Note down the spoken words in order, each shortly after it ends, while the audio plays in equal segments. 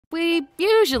We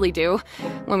usually do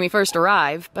when we first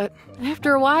arrive, but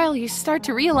after a while you start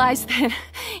to realize that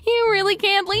you really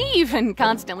can't leave, and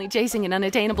constantly chasing an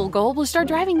unattainable goal will start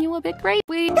driving you a bit crazy.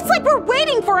 It's like we're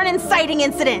waiting for an inciting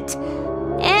incident!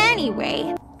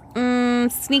 Anyway,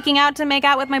 sneaking out to make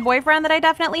out with my boyfriend that I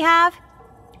definitely have?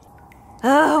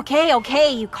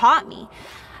 Okay, you caught me.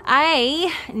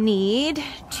 I need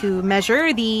to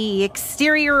measure the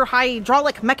exterior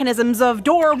hydraulic mechanisms of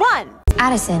door 1.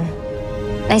 Addison,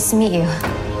 nice to meet you.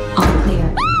 All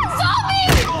clear.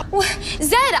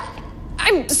 Zed,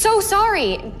 I'm so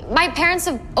sorry. My parents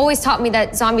have always taught me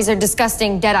that zombies are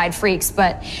disgusting, dead-eyed freaks,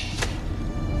 but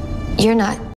you're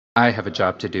not. I have a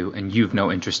job to do, and you've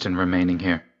no interest in remaining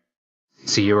here.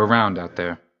 See you around out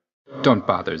there. Don't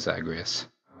bother, Zagreus.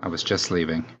 I was just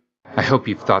leaving. I hope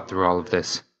you've thought through all of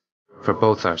this. For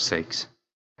both our sakes.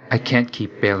 I can't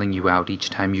keep bailing you out each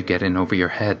time you get in over your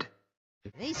head.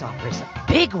 Today's offer is a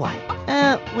big one.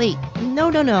 Wait.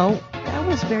 No. That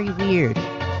was very weird.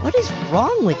 What is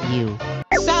wrong with you?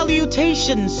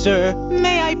 Salutations, sir.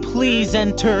 May I please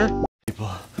enter? People,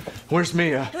 where's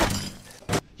Mia?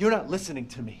 You're not listening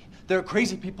to me. There are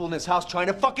crazy people in this house trying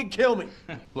to fucking kill me.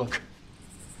 Look,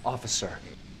 officer.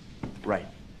 Right.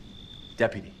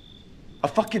 Deputy. A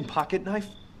fucking pocket knife?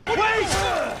 Wait!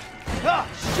 Ah,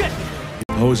 shit!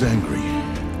 I was angry,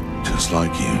 just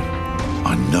like you.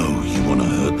 I know you want to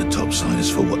hurt the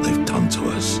topsiders for what they've done to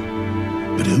us.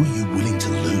 But who are you willing to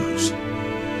lose?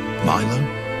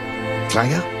 Milo?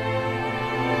 Clanger?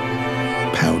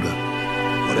 Powder?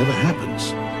 Whatever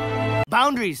happens.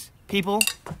 Boundaries, people.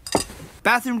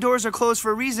 Bathroom doors are closed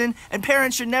for a reason, and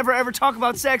parents should never ever talk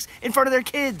about sex in front of their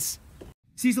kids.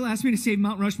 Cecil asked me to save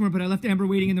Mount Rushmore, but I left Amber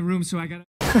waiting in the room, so I gotta...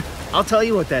 I'll tell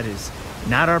you what that is.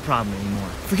 Not our problem anymore.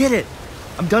 Forget it.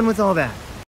 I'm done with all that.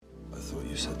 I thought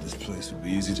you said this place would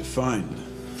be easy to find.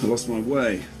 I lost my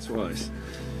way twice.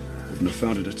 Wouldn't have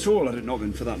found it at all had it not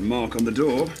been for that mark on the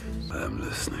door. I am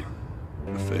listening.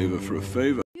 A favor for a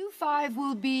favor. You 5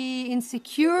 will be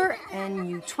insecure, and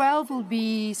you 12 will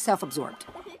be self-absorbed.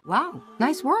 Wow,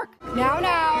 nice work.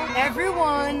 Now,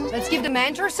 everyone, let's give the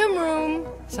mentor some room.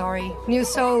 Sorry, new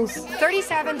souls.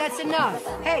 37, that's enough.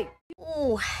 Hey.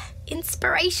 Oh,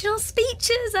 inspirational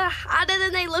speeches are harder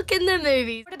than they look in the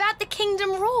movies. What about the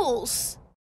kingdom rules?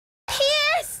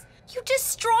 Pierce, you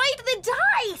destroyed the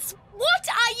dice. What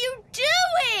are you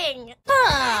doing?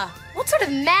 What sort of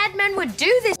madman would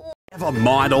do this? Never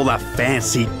mind all the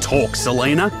fancy talk,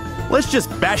 Selena. Let's just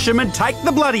bash him and take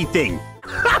the bloody thing.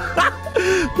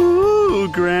 Ooh,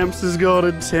 Gramps has got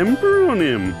a temper on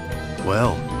him.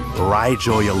 Well, rage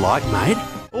all you like, mate.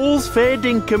 All's fair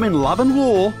dinkum in love and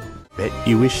war. Bet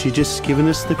you wish you'd just given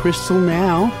us the crystal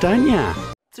now, don't ya?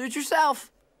 Suit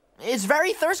yourself. It's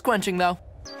very thirst-quenching, though.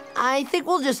 I think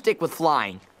we'll just stick with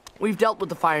flying. We've dealt with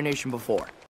the Fire Nation before.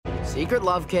 Secret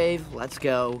love cave, let's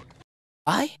go.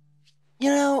 You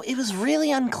know, it was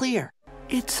really unclear.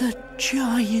 It's a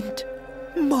giant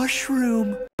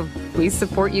mushroom. We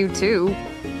support you too,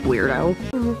 weirdo.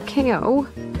 KO.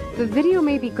 The video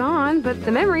may be gone, but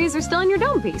the memories are still in your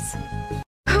dome piece.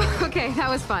 Okay, that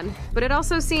was fun. But it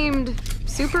also seemed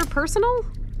super personal?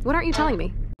 What aren't you telling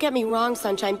me? Get me wrong,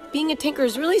 Sunshine. Being a tinker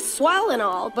is really swell and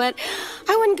all, but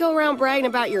I wouldn't go around bragging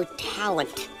about your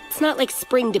talent. It's not like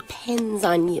spring depends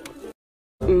on you.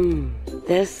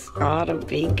 This ought to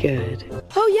be good.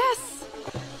 Oh, yes.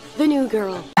 The new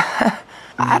girl.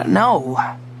 I don't know.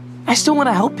 I still want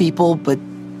to help people, but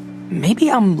maybe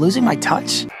I'm losing my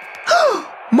touch.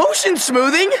 Motion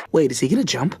smoothing? Wait, is he gonna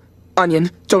jump?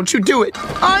 Onion, don't you do it.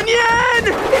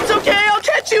 Onion! It's okay, I'll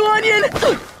catch you, Onion!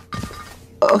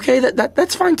 Okay,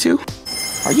 that's fine too.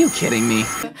 Are you kidding me?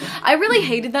 I really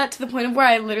hated that to the point of where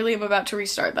I literally am about to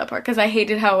restart that part because I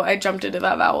hated how I jumped into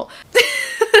that vowel.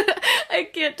 I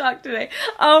can't talk today.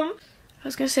 I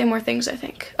was gonna say more things, I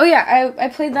think. Oh yeah, I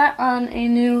played that on a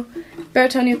new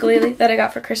baritone ukulele that I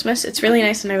got for Christmas. It's really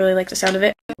nice and I really like the sound of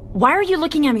it. Why are you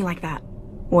looking at me like that?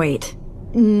 Wait.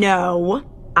 No.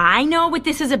 I know what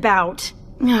this is about.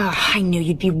 Ugh, I knew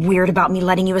you'd be weird about me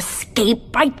letting you escape.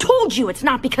 I told you it's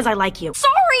not because I like you.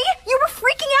 Sorry! You were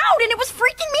freaking out and it was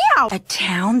freaking me out! A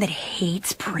town that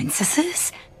hates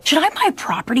princesses? Should I buy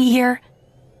property here?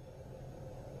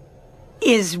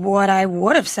 Is what I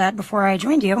would have said before I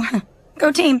joined you.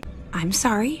 Go team. I'm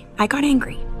sorry. I got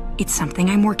angry. It's something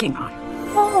I'm working on.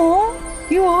 Oh,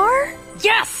 you are?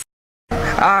 Yes!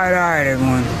 Alright,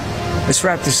 everyone. Let's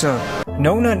wrap this up.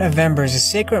 No Nut November is a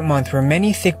sacred month where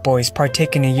many thick boys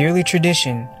partake in a yearly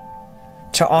tradition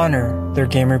to honor their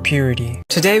gamer purity.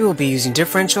 Today we'll be using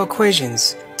differential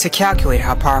equations to calculate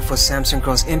how powerful Samsung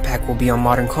Girl's impact will be on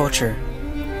modern culture.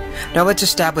 Now let's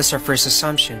establish our first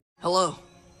assumption. Hello,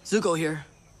 Zuko here.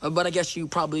 but I guess you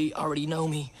probably already know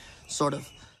me, sort of.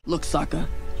 Look, Sokka,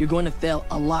 you're going to fail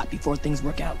a lot before things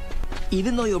work out.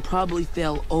 Even though you'll probably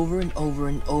fail over and over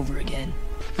and over again,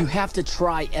 you have to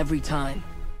try every time.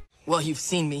 Well, you've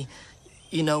seen me,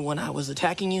 you know, when I was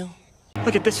attacking you.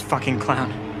 Look at this fucking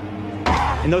clown.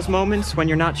 In those moments when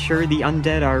you're not sure the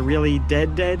undead are really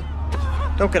dead,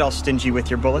 don't get all stingy with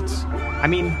your bullets. I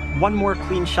mean, one more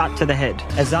clean shot to the head.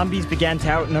 As zombies began to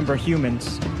outnumber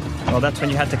humans, well, that's when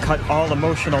you had to cut all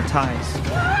emotional ties.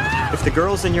 If the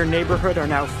girls in your neighborhood are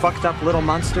now fucked up little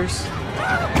monsters,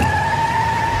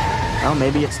 well,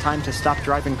 maybe it's time to stop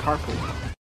driving carpool.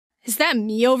 Is that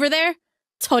me over there?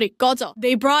 저리 꺼져.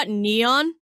 They brought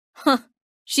Neon? Huh.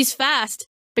 She's fast.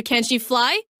 But can she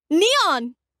fly?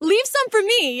 Neon! Leave some for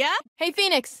me, yeah? Hey,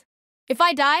 Phoenix. If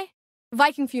I die,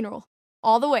 Viking funeral.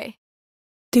 All the way.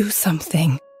 Do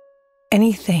something.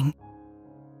 Anything.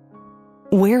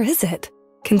 Where is it?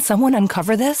 Can someone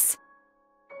uncover this?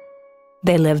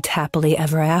 They lived happily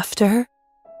ever after,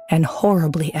 and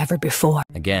horribly ever before.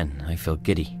 Again, I feel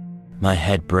giddy. My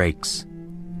head breaks.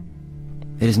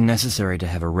 It is necessary to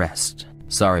have a rest.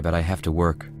 Sorry, but I have to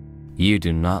work. You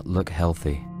do not look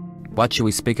healthy. What should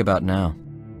we speak about now?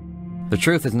 The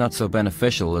truth is not so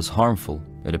beneficial as harmful,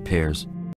 it appears.